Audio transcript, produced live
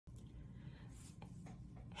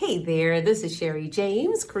Hey there, this is Sherri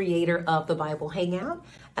James, creator of the Bible Hangout,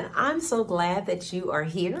 and I'm so glad that you are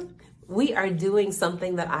here. We are doing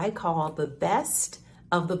something that I call the best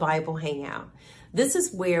of the Bible Hangout. This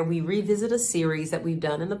is where we revisit a series that we've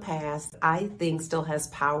done in the past I think still has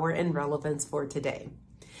power and relevance for today.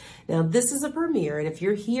 Now, this is a premiere, and if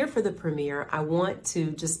you're here for the premiere, I want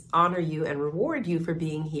to just honor you and reward you for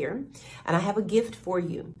being here, and I have a gift for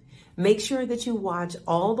you. Make sure that you watch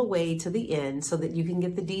all the way to the end so that you can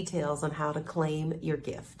get the details on how to claim your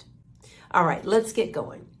gift. All right, let's get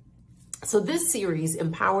going. So this series,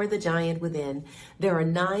 Empower the Giant Within, there are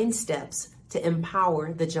 9 steps to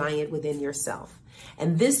empower the giant within yourself.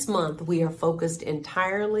 And this month, we are focused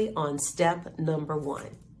entirely on step number 1.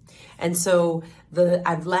 And so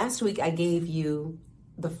last week, I gave you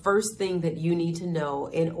the first thing that you need to know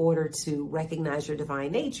in order to recognize your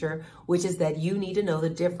divine nature, which is that you need to know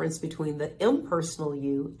the difference between the impersonal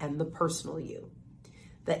you and the personal you.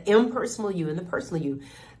 The impersonal you and the personal you.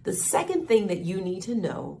 The second thing that you need to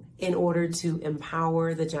know in order to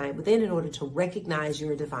empower the giant within, in order to recognize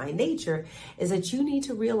your divine nature, is that you need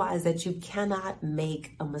to realize that you cannot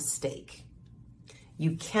make a mistake.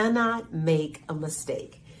 You cannot make a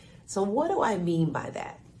mistake. So what do I mean by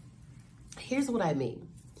that? Here's what I mean.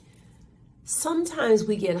 Sometimes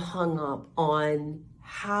we get hung up on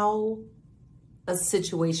how a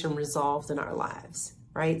situation resolves in our lives,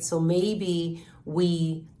 right? So maybe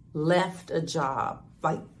we left a job,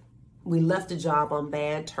 on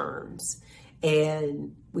bad terms,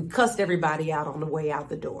 and we cussed everybody out on the way out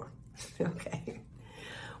the door, okay?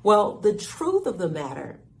 Well, the truth of the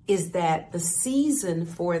matter is that the season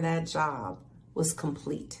for that job was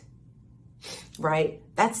complete, right?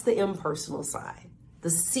 That's the impersonal side. The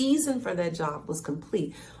season for that job was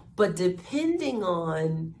complete. But depending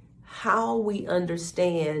on how we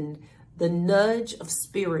understand the nudge of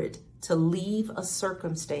spirit to leave a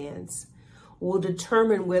circumstance will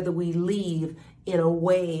determine whether we leave in a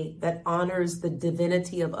way that honors the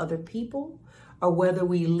divinity of other people or whether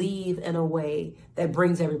we leave in a way that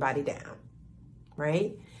brings everybody down,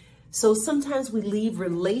 right? So sometimes we leave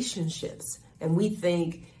relationships and we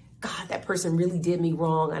think, God, that person really did me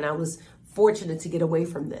wrong and I was fortunate to get away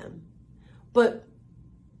from them. But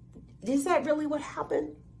is that really what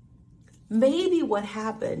happened? Maybe what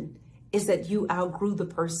happened is that you outgrew the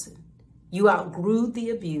person. You outgrew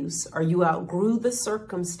the abuse or you outgrew the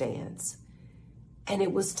circumstance and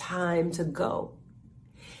it was time to go.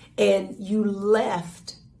 And you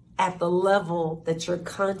left at the level that your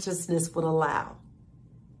consciousness would allow.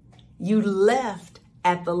 You left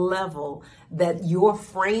at the level that your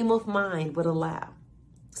frame of mind would allow.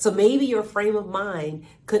 So maybe your frame of mind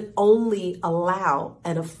could only allow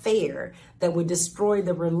an affair that would destroy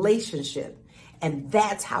the relationship. And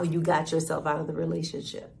that's how you got yourself out of the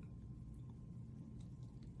relationship.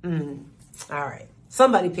 All right.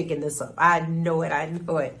 Somebody picking this up. I know it. I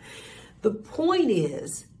know it. The point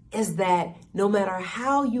is that no matter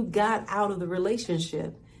how you got out of the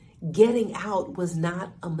relationship, getting out was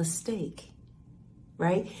not a mistake,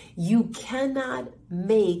 right? You cannot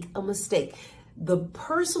make a mistake. The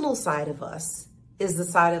personal side of us is the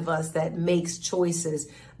side of us that makes choices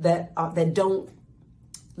that don't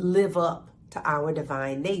live up to our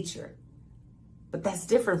divine nature. But that's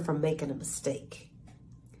different from making a mistake.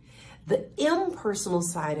 The impersonal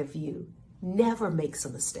side of you never makes a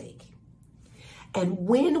mistake. And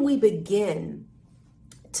when we begin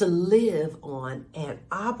to live on and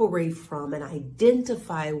operate from and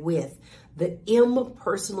identify with the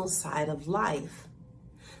impersonal side of life,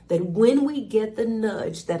 that when we get the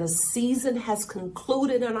nudge that a season has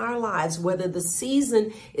concluded in our lives, whether the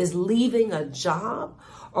season is leaving a job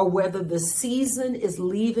or whether the season is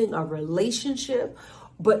leaving a relationship,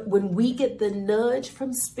 but when we get the nudge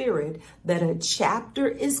from spirit that a chapter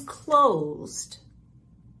is closed,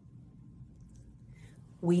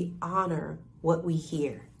 we honor what we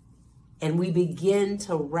hear and we begin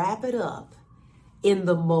to wrap it up in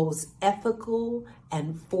the most ethical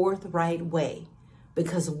and forthright way.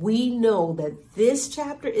 Because we know that this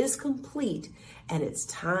chapter is complete and it's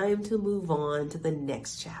time to move on to the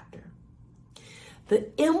next chapter. The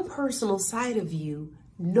impersonal side of you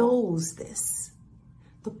knows this.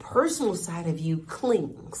 The personal side of you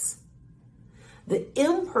clings. The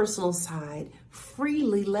impersonal side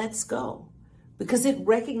freely lets go because it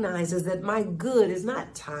recognizes that my good is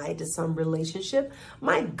not tied to some relationship.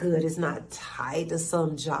 My good is not tied to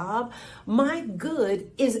some job. My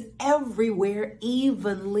good is everywhere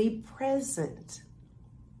evenly present.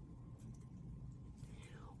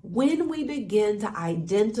 When we begin to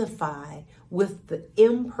identify with the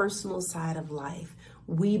impersonal side of life,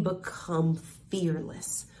 we become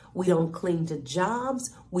fearless. We don't cling to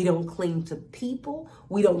jobs. We don't cling to people.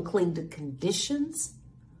 We don't cling to conditions.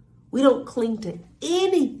 We don't cling to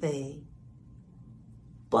anything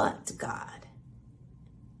but God.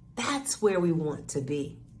 That's where we want to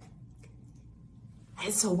be.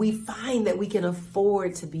 And so we find that we can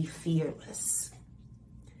afford to be fearless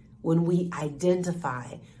when we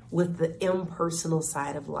identify with the impersonal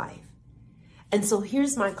side of life. And so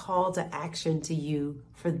here's my call to action to you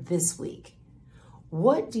for this week.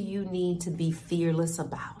 What do you need to be fearless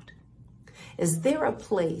about? Is there a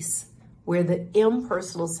place where the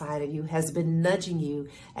impersonal side of you has been nudging you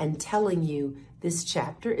and telling you this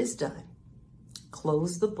chapter is done?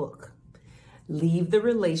 Close the book, leave the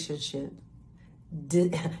relationship,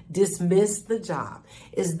 dismiss the job.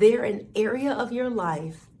 Is there an area of your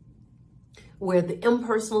life where the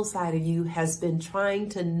impersonal side of you has been trying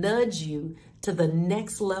to nudge you to the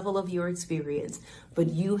next level of your experience,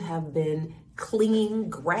 but you have been clinging,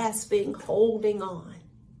 grasping, holding on?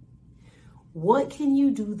 What can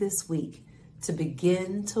you do this week to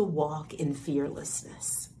begin to walk in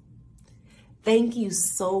fearlessness? Thank you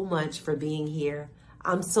so much for being here.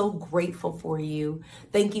 I'm so grateful for you.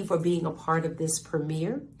 Thank you for being a part of this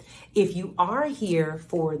premiere. If you are here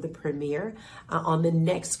for the premiere, on the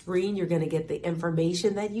next screen, you're going to get the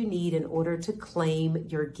information that you need in order to claim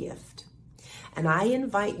your gift. And I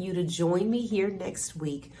invite you to join me here next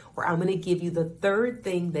week, where I'm going to give you the third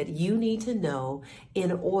thing that you need to know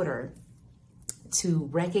in order to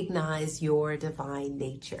recognize your divine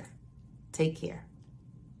nature. Take care.